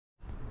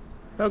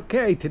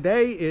Okay,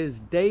 today is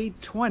day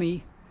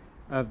 20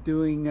 of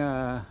doing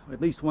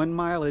at least 1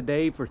 mile a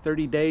day for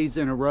 30 days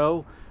in a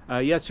row.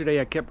 Yesterday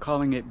I kept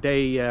calling it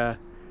day,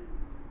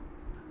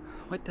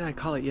 what did I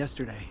call it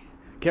yesterday?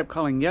 I kept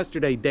calling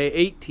yesterday day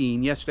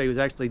 18. Yesterday was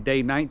actually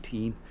day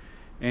 19,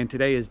 and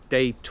today is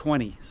day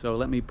 20. So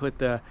let me put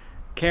the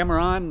camera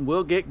on.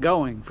 We'll get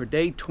going for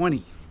day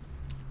 20.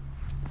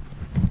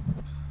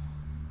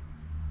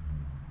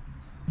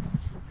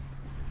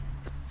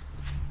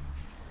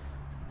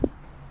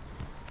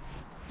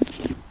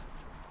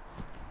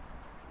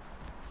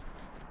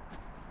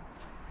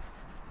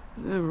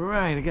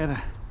 Alright, I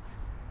gotta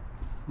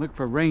look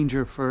for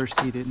Ranger first.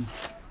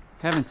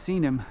 Haven't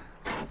seen him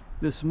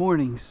this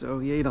morning, so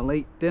he ate a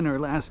late dinner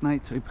last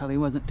night, so he probably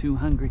wasn't too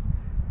hungry.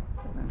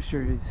 But I'm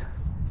sure he's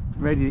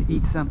ready to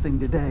eat something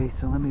today,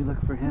 so let me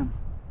look for him.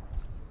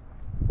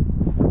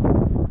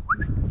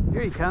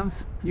 Here he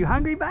comes. You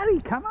hungry, buddy?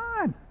 Come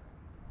on!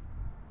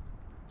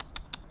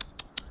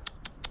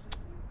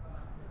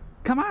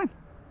 Come on!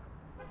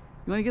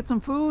 You wanna get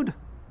some food?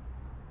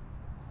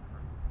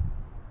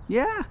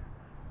 Yeah?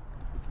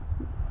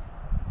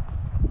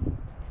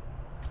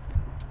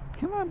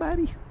 Come on,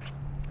 buddy.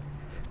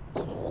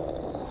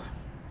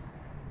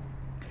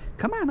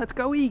 Come on, let's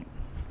go eat.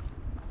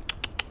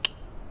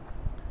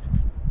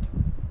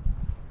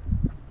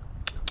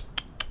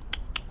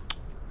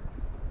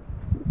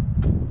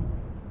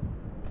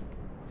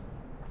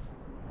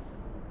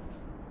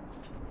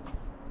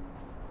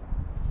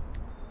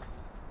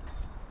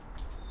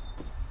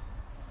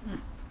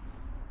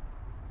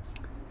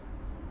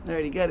 There,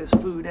 he got his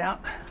food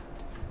out.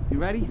 You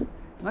ready?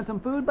 Want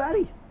some food,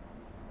 buddy?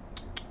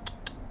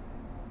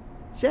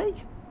 Shake.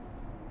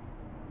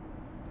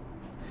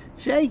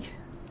 Shake.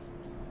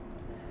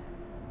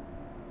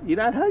 You're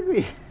not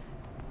hungry.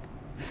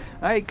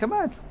 All right, come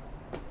on.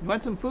 You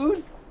want some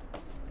food?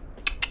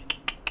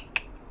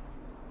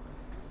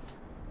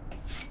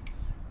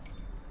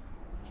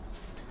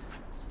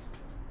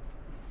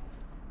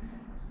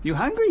 You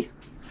hungry?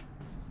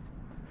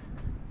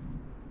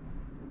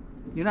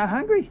 You're not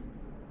hungry?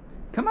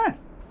 Come on.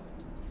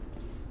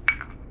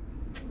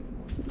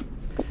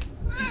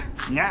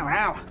 Now,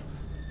 ow.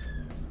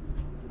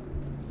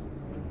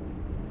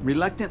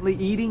 Reluctantly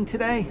eating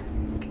today?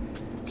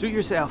 Suit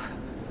yourself.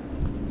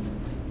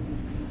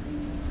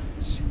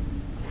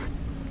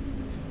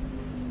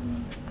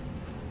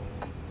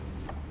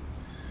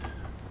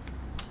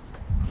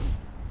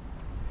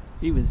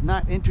 He was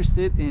not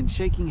interested in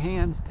shaking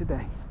hands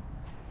today.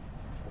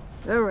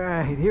 All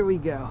right, here we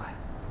go.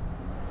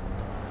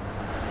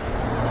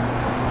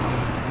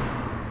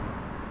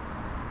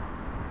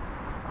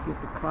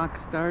 Get the clock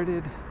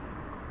started.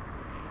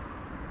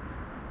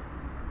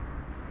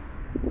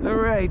 All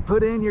right,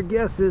 put in your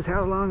guesses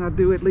how long I'll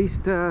do at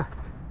least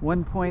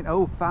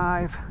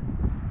 1.05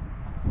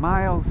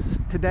 miles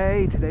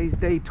today. Today's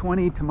day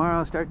 20. Tomorrow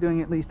I'll start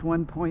doing at least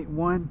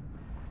 1.1.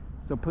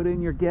 So put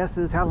in your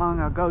guesses how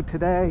long I'll go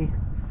today,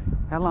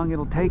 how long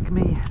it'll take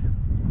me.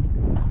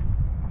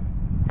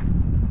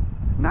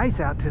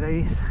 Nice out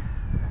today.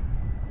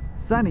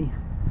 Sunny,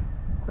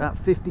 about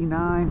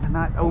 59,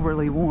 not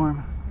overly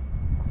warm.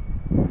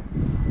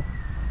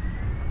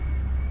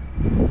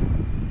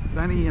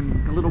 Sunny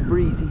and a little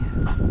breezy.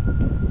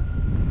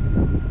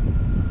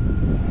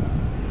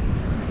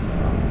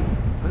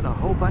 Put a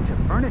whole bunch of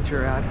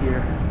furniture out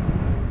here.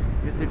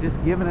 Guess they're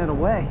just giving it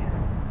away.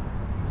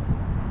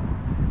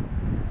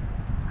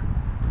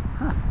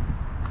 Huh.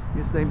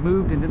 Guess they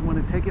moved and didn't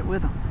want to take it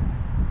with them.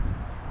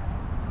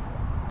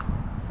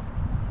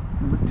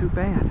 Doesn't look too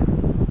bad.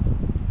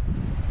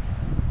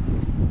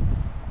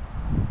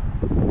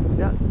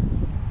 Yeah.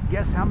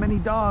 Guess how many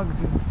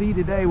dogs you see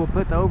today. We'll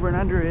put the over and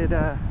under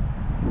at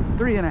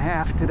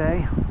 3.5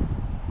 today.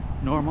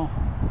 Normal.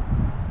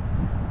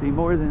 See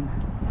more than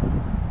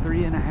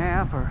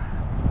 3.5 or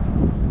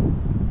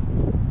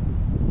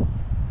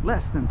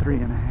less than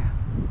 3.5.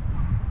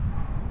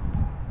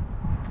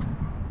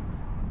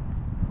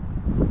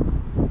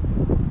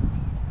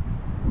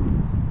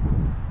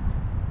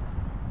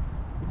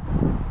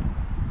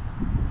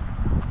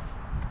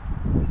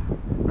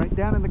 Write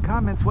down in the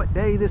comments what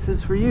day this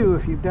is for you,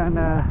 if you've done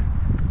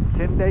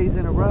 10 days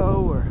in a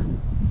row or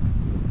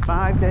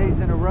 5 days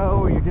in a row,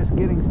 or you're just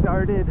getting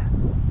started.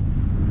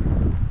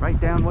 Write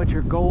down what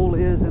your goal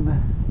is in the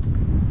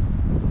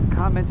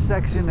comment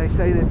section. They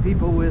say that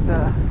people with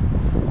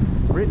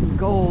written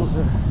goals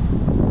are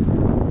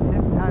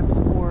 10 times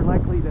more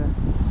likely to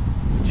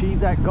achieve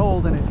that goal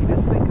than if you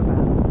just think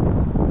about it. So, I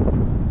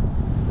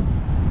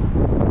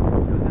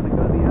was going to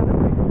go the other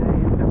way today,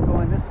 ended up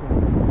going this way.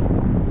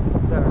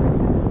 It's alright.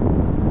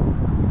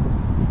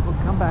 We'll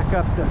come back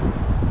up the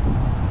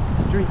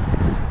street.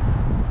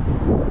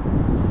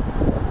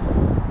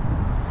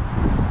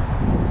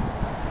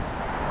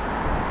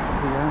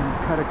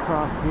 Cut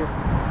across here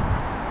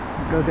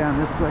and go down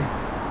this way.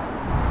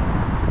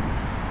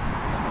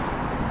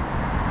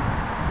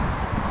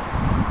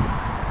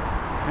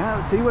 Now,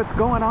 see what's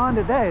going on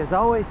today. There's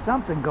always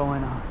something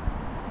going on.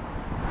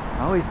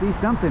 I always see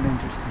something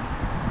interesting.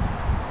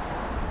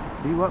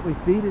 See what we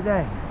see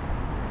today.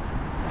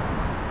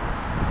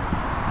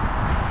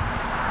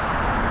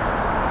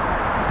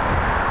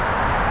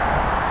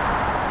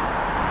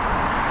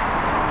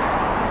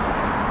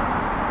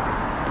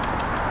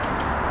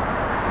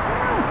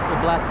 The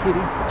black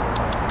kitty.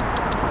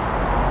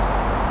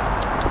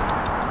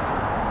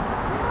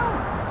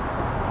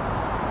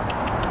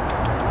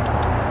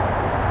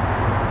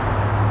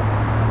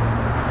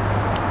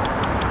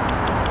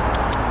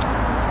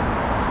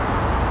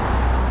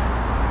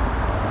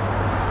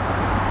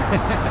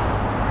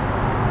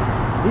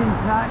 He's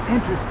not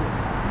interested.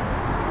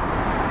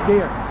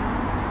 Scared.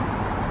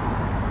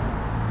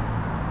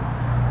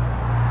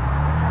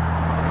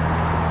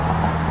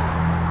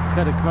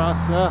 Cut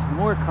across,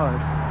 more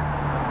cars.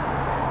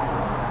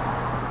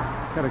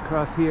 Cut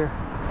across here.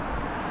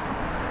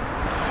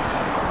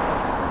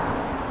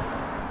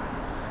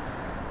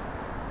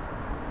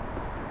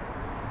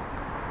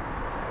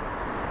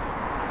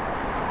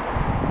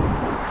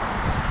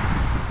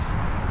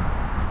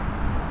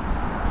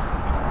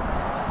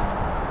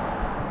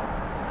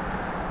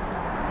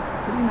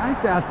 Pretty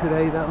nice out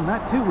today though,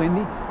 not too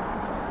windy.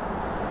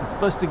 It's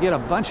supposed to get a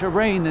bunch of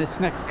rain this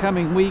next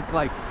coming week,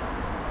 like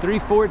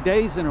 3-4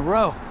 days in a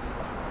row.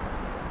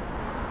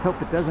 Let's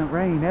hope it doesn't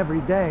rain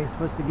every day. It's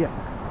supposed to get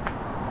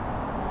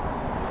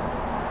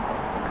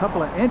a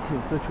couple of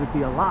inches, which would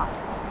be a lot.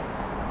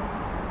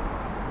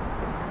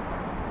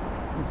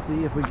 Let's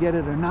see if we get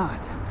it or not.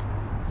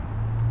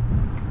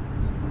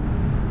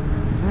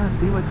 Now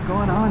see what's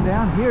going on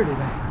down here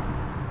today.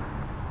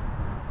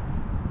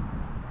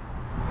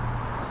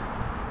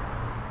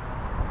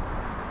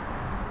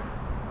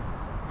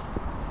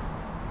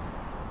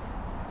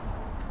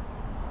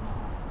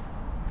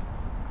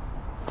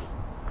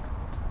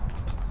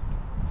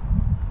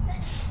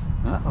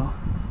 Uh-oh.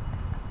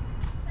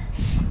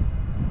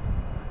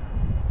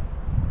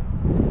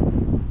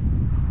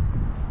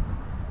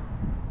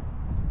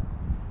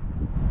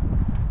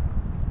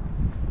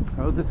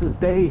 Oh, this is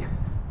day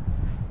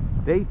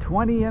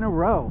 20 in a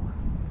row.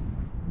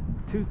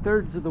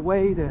 2/3 of the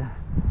way to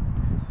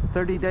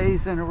 30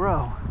 days in a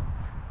row.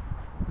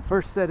 The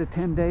first set of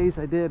 10 days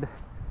I did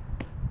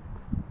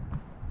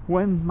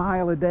 1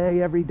 mile a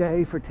day every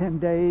day for 10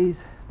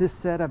 days. This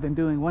set I've been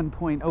doing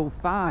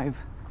 1.05,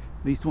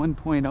 at least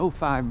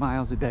 1.05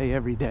 miles a day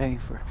every day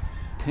for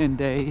 10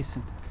 days.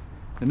 And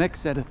the next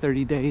set of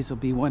 30 days will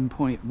be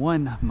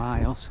 1.1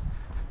 miles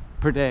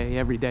per day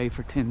every day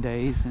for 10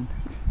 days. And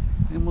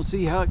we'll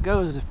see how it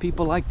goes. If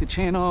people like the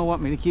channel and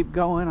want me to keep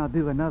going, I'll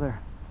do another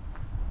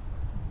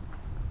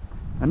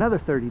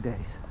 30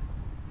 days.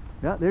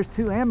 Yeah, there's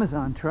 2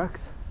 Amazon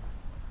trucks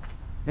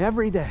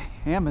every day.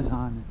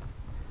 Amazon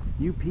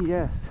and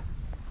UPS.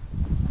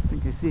 I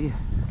think I see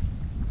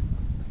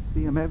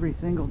them every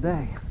single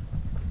day.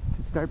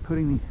 Should start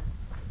putting the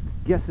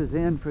guesses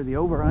in for the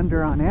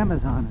over/under on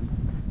Amazon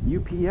and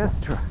UPS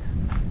trucks.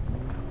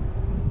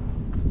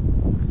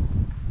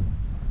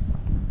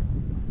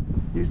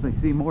 Usually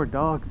see more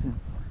dogs in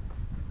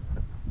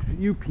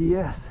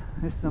UPS.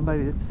 There's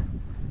somebody that's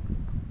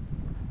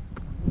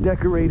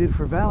decorated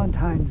for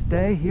Valentine's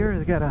Day here.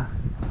 They got a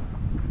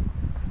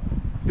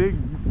big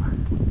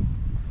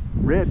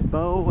red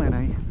bow and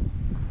a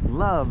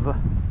love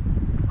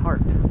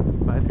heart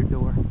by their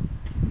door.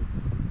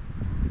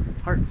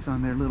 Hearts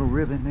on their little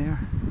ribbon there.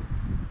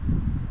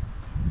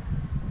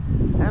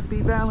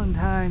 Happy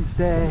Valentine's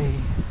Day.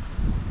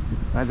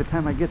 By the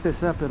time I get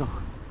this up, it'll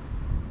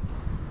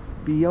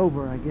be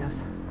over, I guess.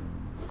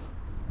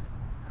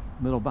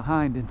 A little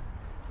behind in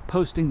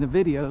posting the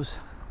videos.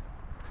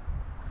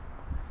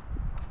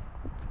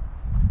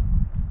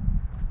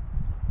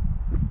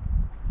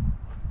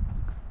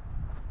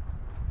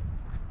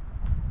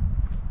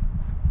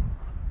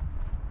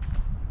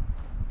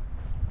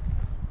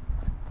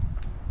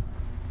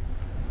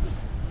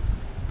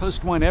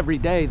 Post one every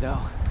day though,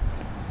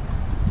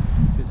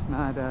 just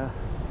not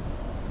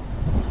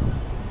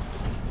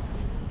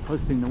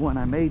posting the one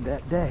I made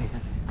that day.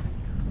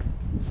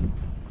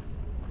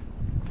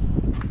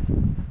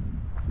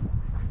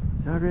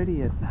 It's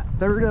already at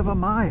 1/3 of a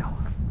mile.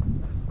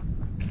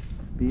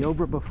 Be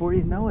over before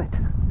you know it.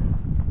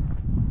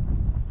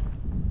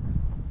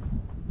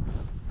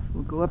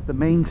 We'll go up the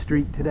main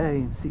street today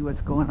and see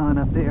what's going on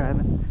up there. I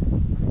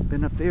haven't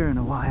been up there in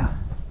a while.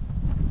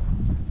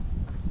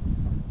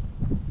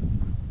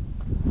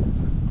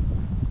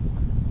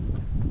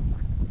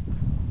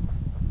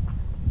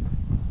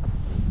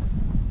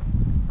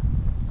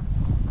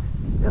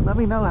 Yeah, let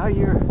me know how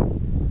your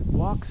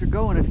walks are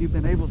going, if you've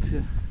been able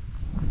to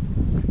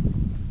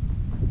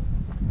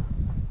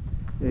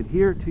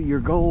adhere to your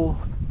goal.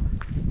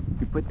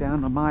 You put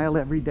down 1 mile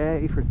every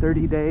day for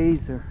 30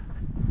 days, or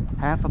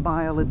half a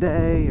mile a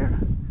day, or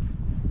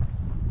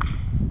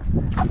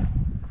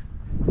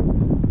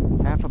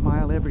half a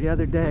mile every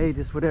other day,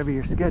 just whatever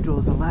your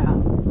schedules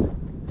allow.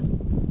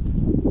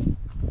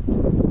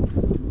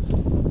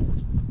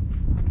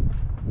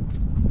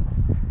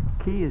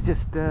 Key is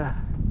just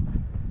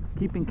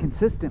keeping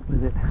consistent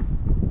with it.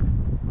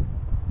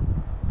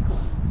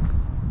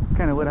 It's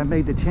kind of what I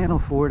made the channel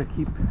for, to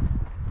keep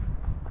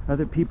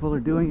other people are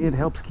doing it,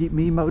 helps keep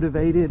me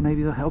motivated.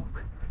 Maybe it'll help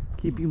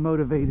keep you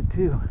motivated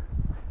too.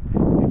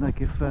 Like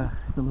if the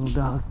little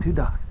dog, 2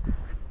 dogs.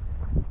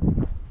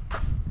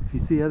 If you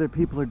see other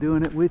people are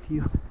doing it with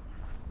you,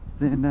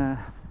 then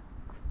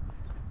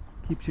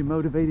keeps you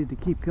motivated to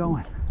keep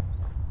going.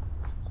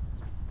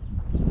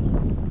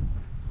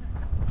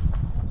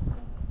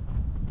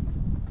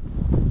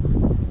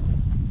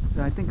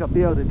 So I think I'll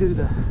be able to do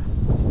the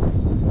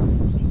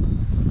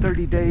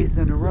 30 days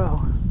in a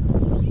row.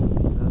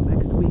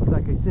 Next week,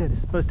 like I said,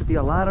 it's supposed to be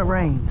a lot of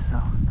rain, so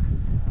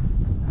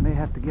I may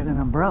have to get an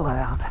umbrella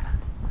out.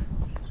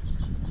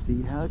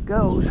 See how it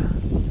goes.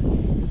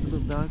 This little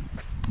dog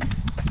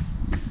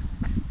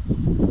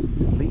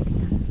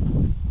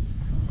sleeping.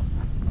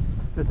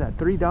 There's that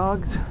 3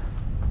 dogs. I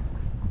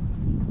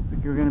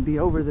think you're going to be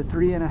over the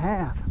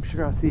 3.5. I'm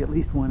sure I'll see at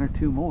least 1 or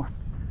 2 more.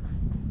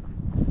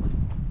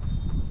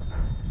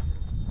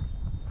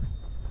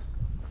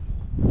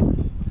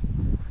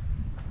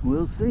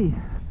 We'll see.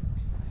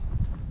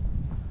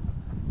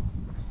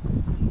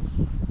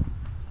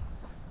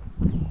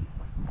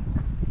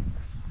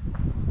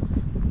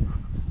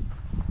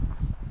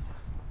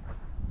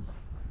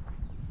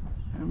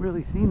 Haven't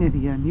really seen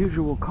any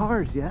unusual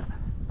cars yet.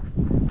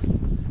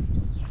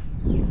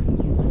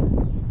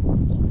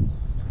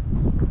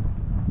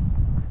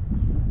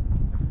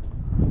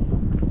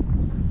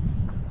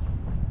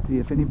 See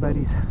if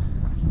anybody's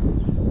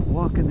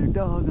walking their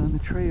dog on the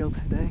trail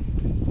today.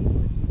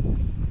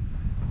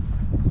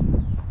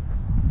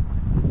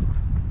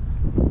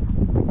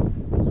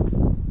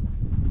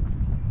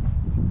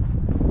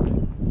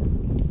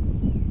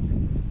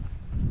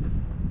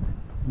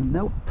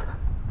 Nope.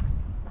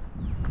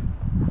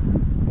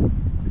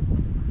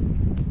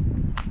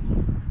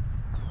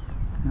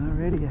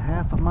 Already a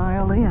half a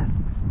mile in.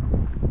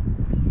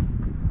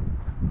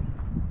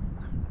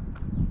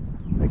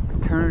 Make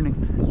the turn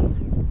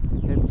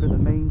and head for the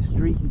main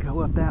street and go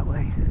up that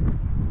way.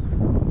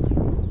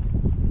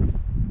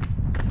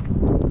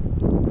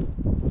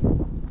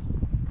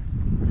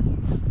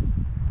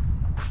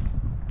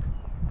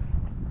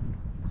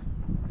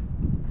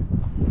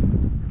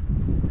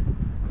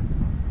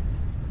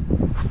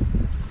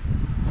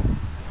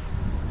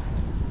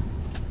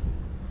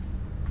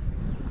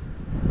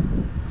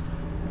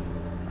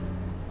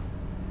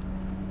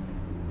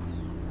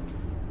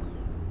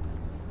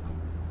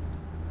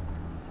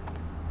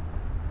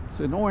 It's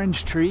an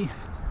orange tree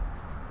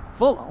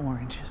full of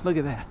oranges. Look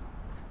at that.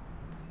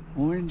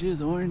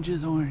 Oranges,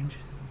 oranges, oranges.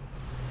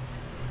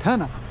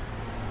 Ton of them.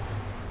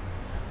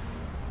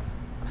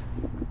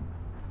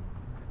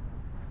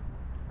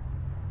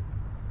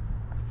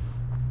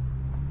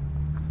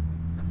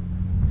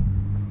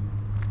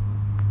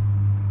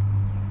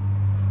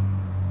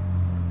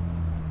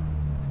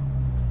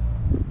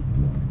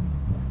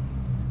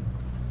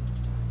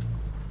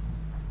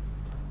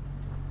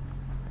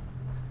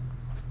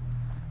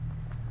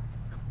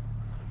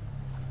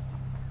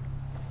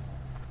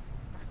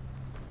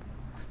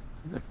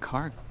 The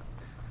car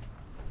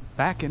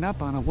backing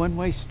up on a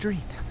one-way street.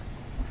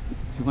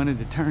 So he wanted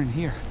to turn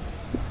here.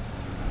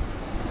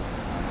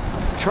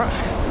 Truck.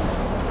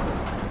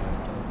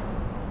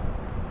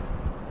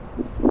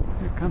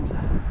 Here comes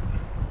a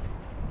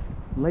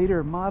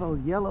later model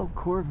yellow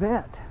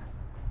Corvette.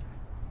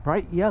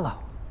 Bright yellow.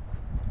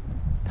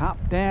 Top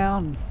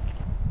down.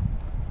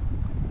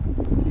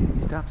 Let's see if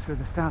he stops for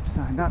the stop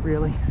sign. Not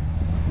really.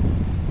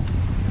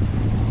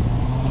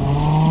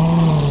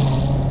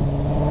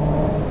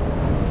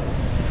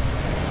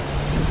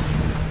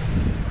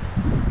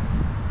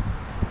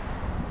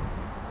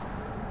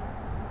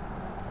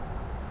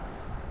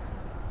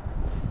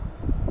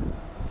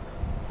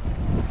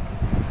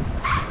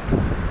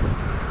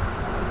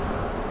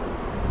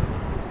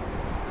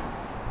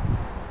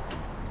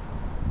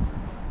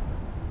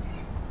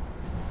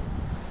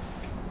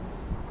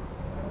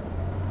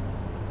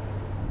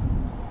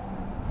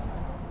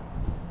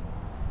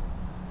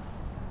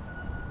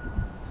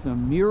 It's a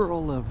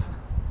mural of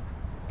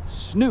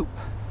Snoop.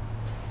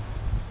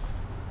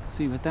 Let's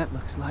see what that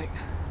looks like.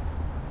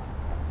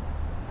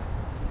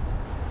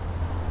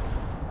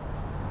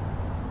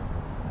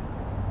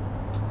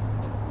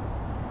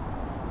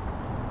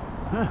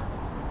 Huh.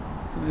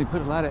 Somebody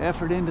put a lot of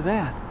effort into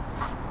that.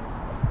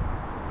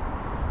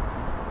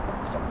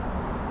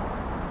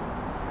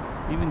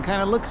 Even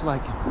kind of looks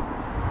like him.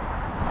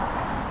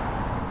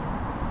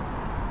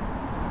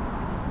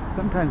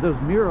 Sometimes those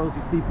murals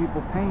you see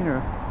people paint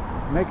or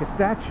make a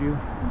statue,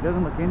 it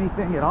doesn't look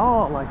anything at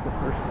all like the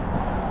person.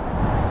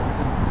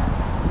 So,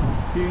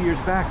 a few years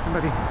back,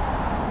 somebody,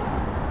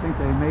 I think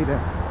they made a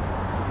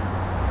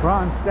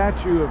bronze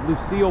statue of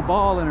Lucille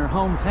Ball in her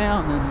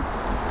hometown, and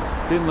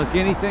it didn't look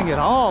anything at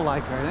all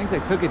like her. I think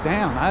they took it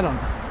down. I don't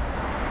know.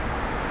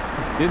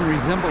 It didn't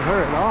resemble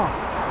her at all.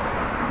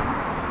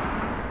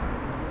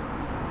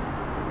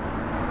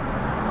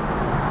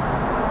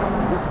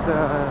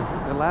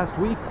 Just last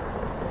week,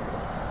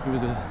 it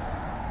was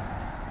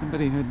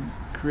somebody had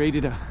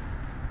created a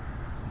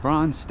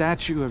bronze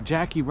statue of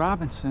Jackie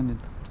Robinson, and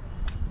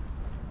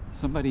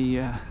somebody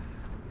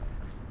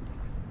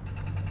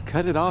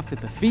cut it off at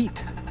the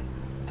feet.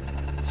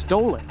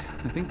 Stole it.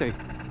 I think they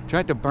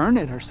tried to burn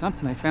it or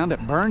something. They found it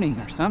burning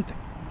or something.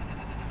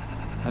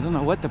 I don't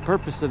know what the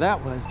purpose of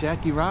that was.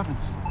 Jackie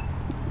Robinson.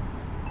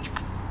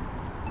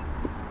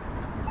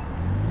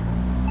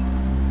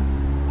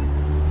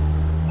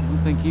 I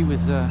don't think he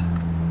was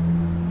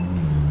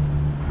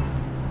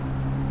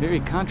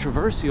very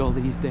controversial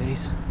these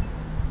days.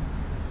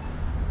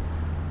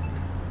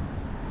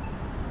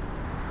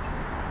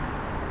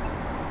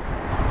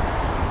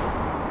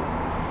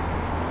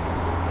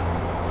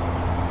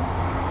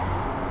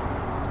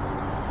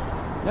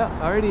 Yeah,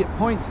 already at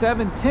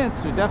 0.7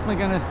 tenths. We're definitely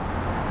going to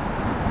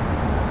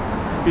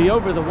be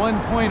over the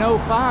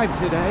 1.05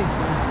 today.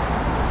 So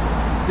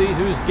let's see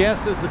whose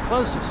guess is the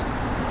closest.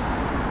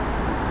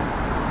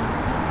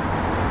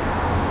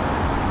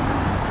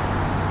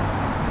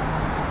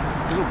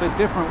 A little bit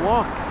different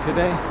walk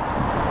today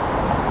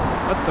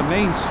up the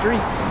main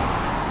street.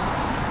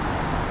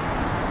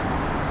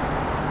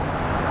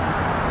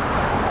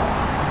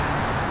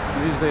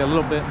 Usually a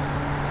little bit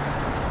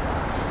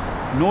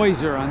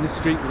noisier on this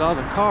street with all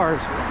the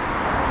cars.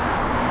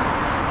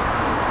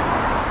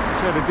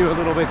 Try to do a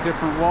little bit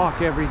different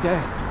walk every day.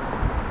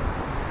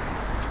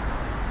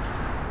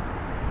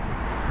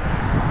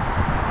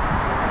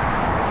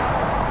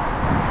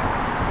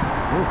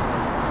 Ooh.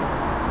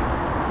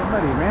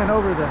 Somebody ran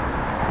over the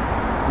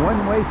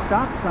one-way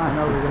stop sign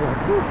over there.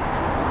 Whew.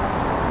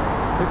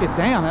 Took it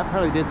down. That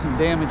probably did some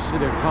damage to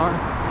their car.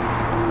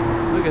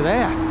 Look at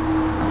that.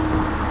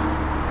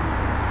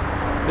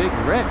 Big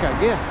wreck, I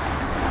guess.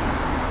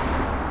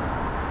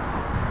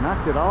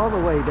 Knocked it all the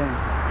way down.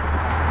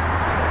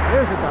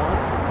 There's a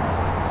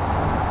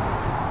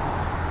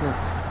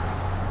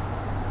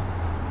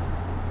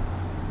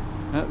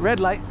dog. Red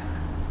light.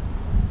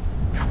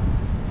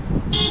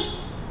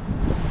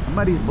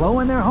 Somebody's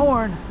blowing their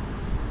horn.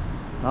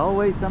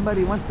 Always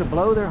somebody wants to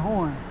blow their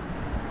horn.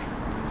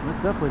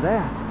 What's up with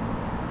that?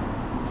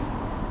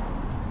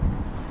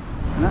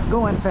 Not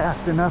going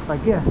fast enough, I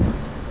guess.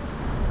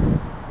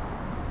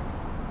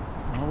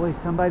 Always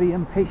somebody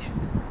impatient.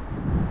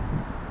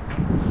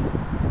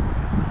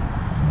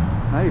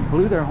 They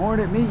blew their horn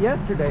at me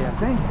yesterday, I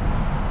think.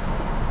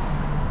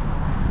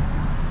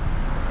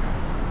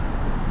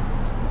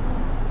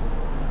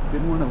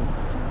 Didn't want to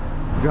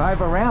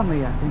drive around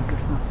me, I think, or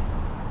something.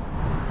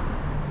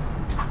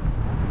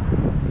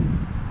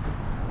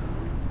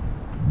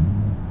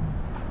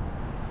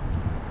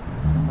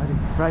 Somebody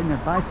riding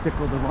their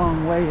bicycle the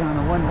wrong way on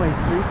a one-way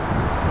street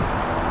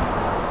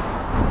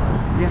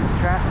against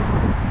traffic.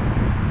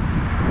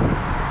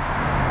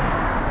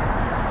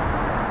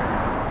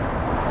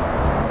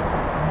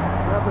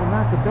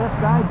 Not the best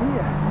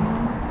idea.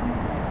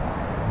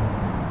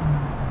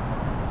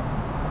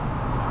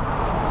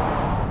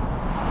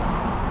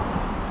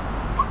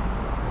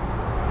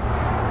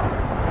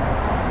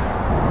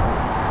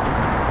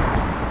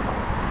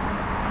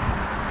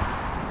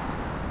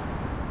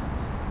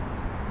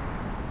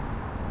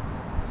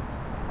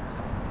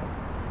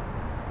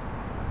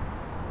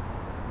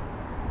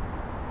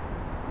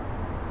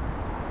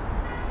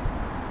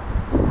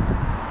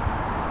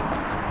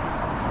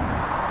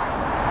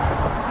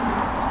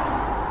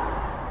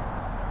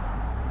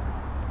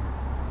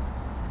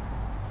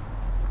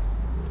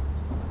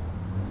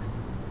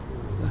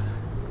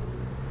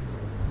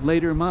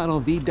 Later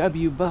model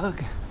VW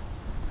Bug.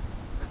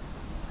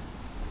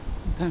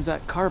 Sometimes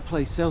that car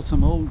place sells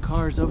some old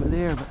cars over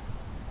there, but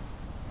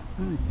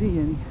I don't see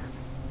any.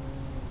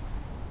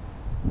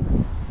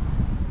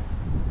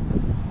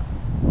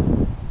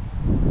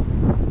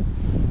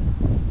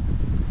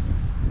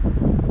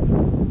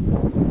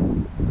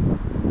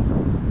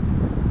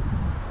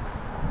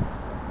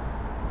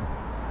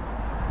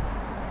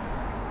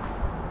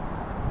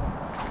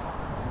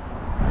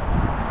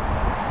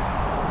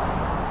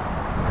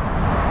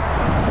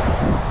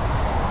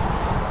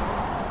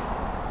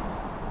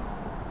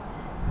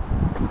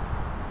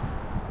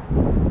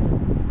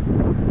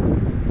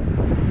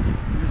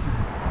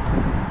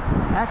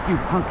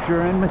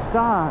 Acupuncture and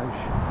massage.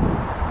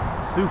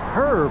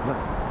 Superb.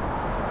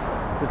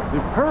 It's a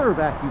superb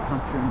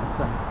acupuncture and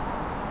massage.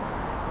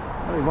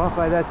 Well, we walked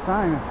by that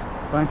sign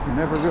a bunch. We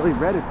never really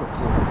read it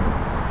before.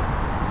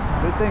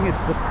 Good thing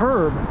it's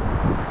superb.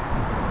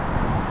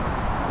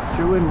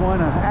 Sure wouldn't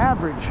want an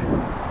average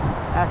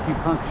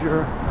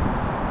acupuncture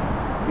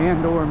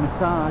and or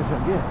massage, I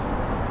guess.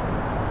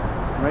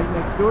 Right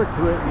next door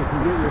to it, you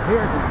can get your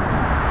hair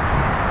done.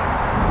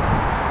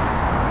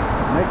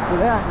 Next to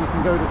that, you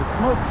can go to the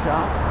smoke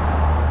shop.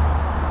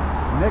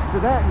 Next to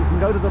that, you can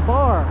go to the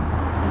bar.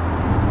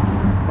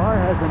 The bar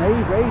has an A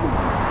rating.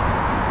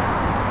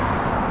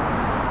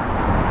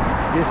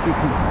 Guess you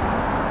can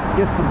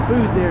get some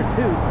food there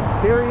too.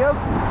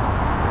 Karaoke.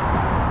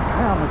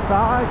 Now,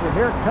 massage, a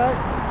haircut,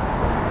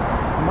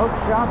 smoke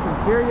shop, and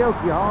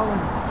karaoke all in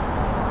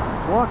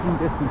walking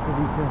distance of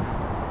each other.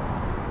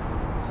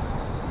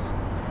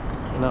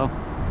 Hello.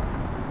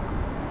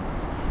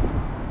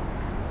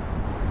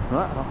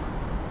 Uh-oh.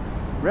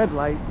 Red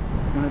light.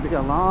 It's going to be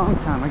a long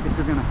time. I guess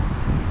we're going to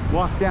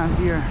walk down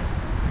here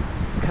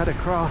cut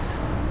across.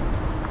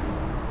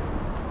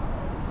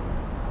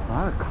 A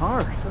lot of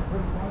cars. A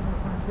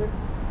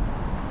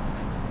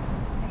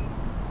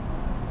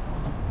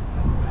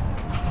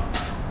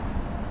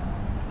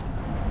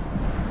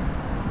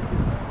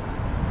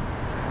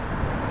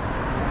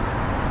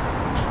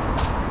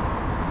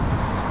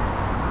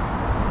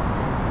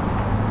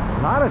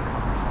lot of cars.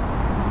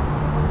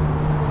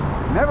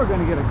 Never going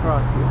to get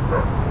across here.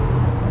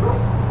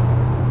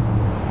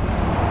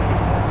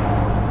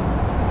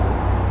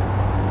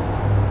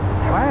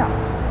 Wow.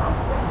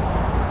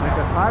 Like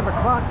a 5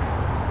 o'clock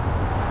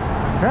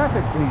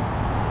traffic jam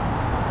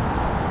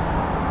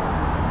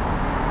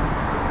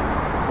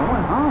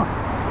going on.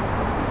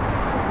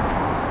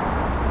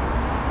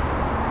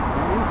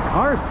 Where these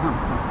cars come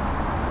from?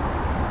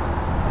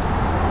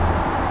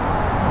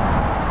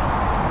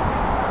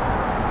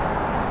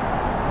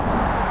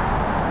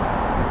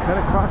 Cut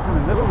across in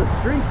the middle of the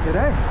street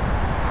today.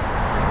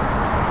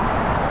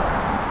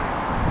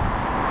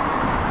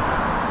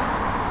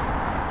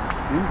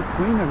 In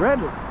between the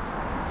red lights.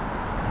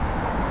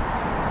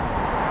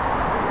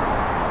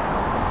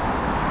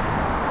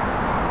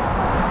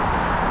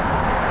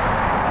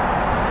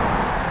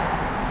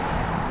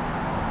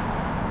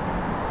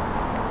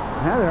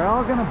 Now they're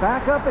all going to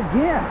back up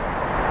again.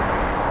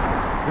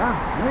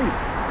 Golly.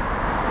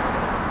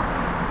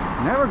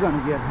 Never going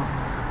to get home.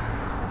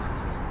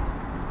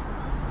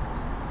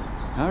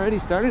 Already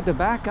started to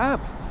back up.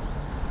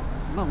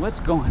 I don't know what's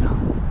going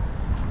on.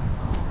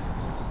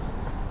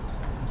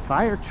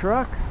 Fire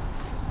truck.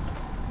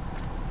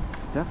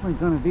 Definitely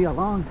going to be a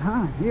long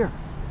time here.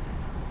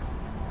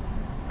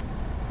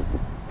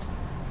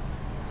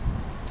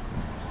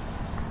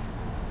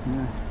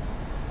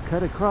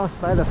 Cut across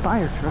by the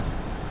fire truck.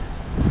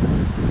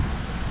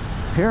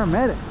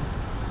 Paramedic.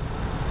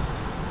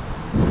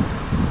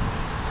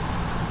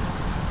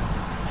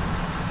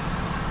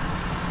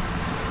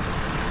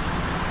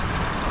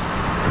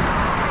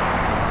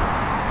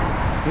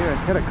 Here, I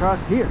cut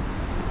across here.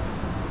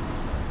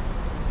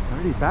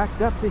 Already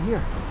backed up to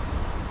here.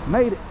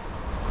 Made it.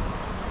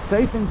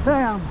 Safe and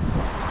sound.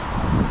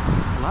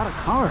 A lot of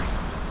cars.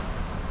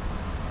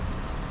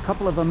 A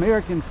couple of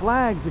American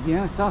flags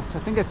again. I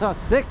think I saw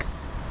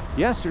 6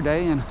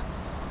 yesterday in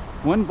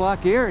one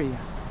block area.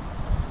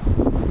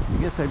 I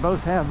guess they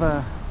both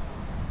have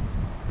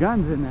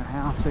guns in their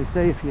house. They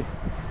say if you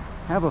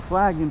have a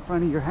flag in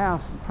front of your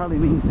house, it probably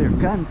means there are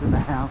guns in the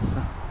house.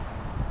 So.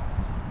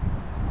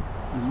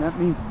 And that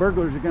means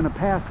burglars are going to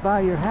pass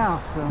by your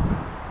house. So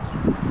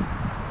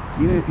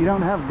even if you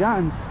don't have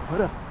guns,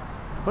 put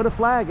a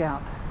flag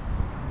out.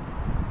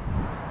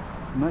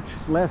 It's much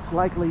less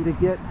likely to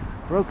get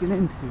broken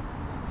into.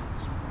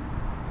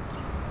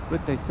 That's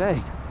what they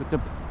say. That's what the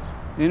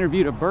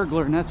interviewed a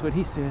burglar, and that's what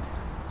he said.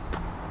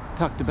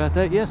 Talked about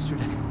that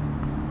yesterday.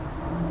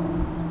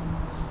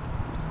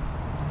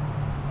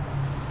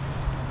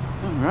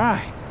 All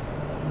right.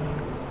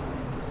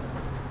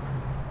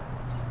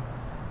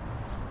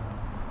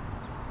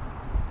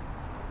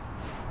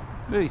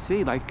 What did he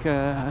see? Like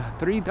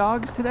 3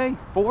 dogs today?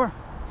 4?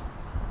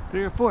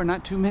 3 or 4,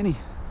 not too many.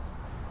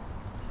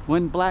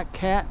 1 black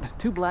cat,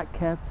 2 black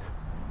cats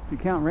if you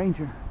count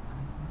Ranger.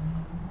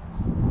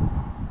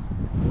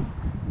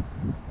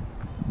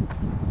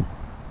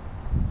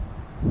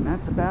 And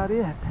that's about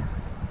it.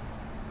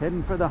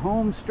 Heading for the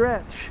home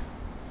stretch.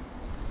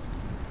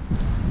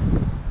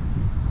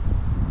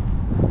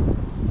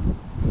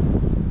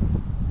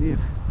 See if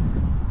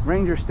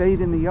Ranger stayed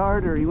in the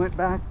yard or he went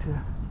back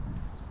to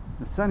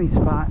the sunny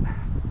spot.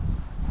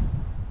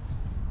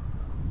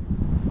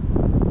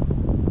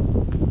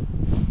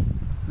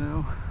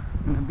 So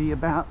going to be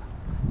about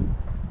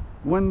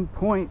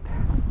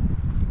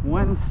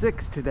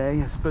 1.16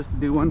 today. I'm supposed to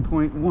do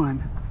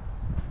 1.1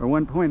 or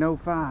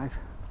 1.05.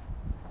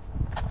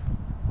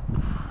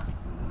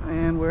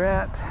 And we're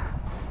at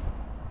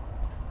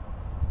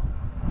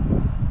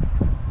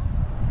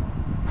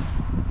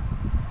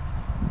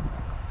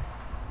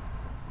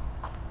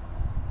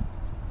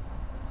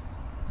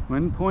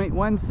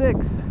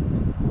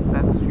 1.16.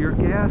 That's your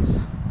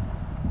guess.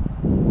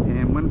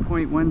 And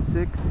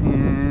 1.16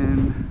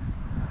 in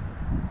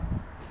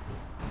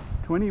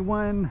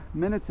 21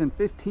 minutes and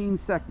 15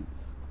 seconds.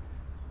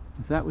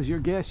 If that was your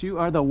guess, you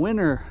are the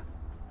winner.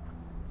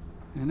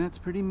 And that's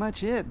pretty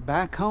much it.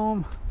 Back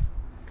home.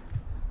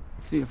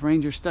 See if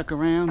Ranger stuck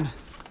around.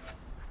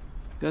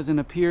 Doesn't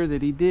appear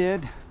that he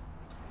did.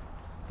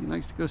 He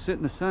likes to go sit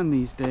in the sun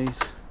these days.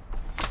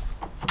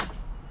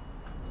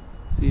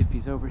 See if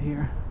he's over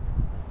here.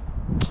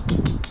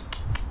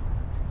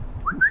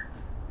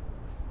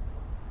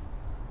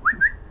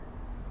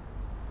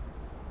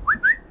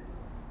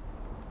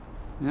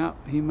 No,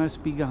 he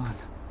must be gone.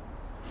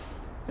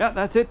 Yeah,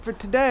 that's it for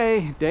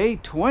today. Day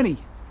 20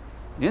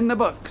 in the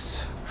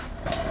books.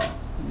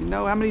 You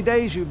know how many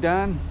days you've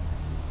done.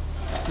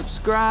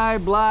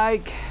 Subscribe,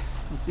 like.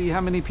 We'll see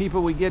how many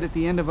people we get at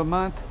the end of a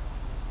month.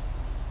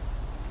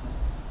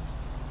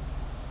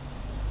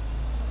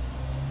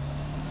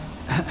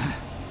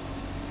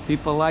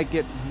 People like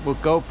it, we'll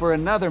go for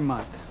another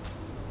month.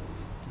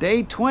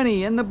 Day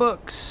 20 in the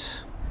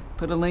books.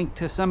 Put a link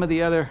to some of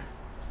the other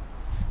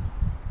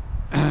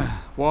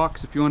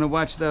walks if you want to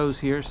watch those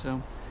here.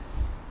 So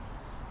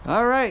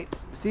all right,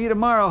 see you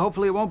tomorrow.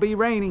 Hopefully it won't be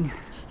raining.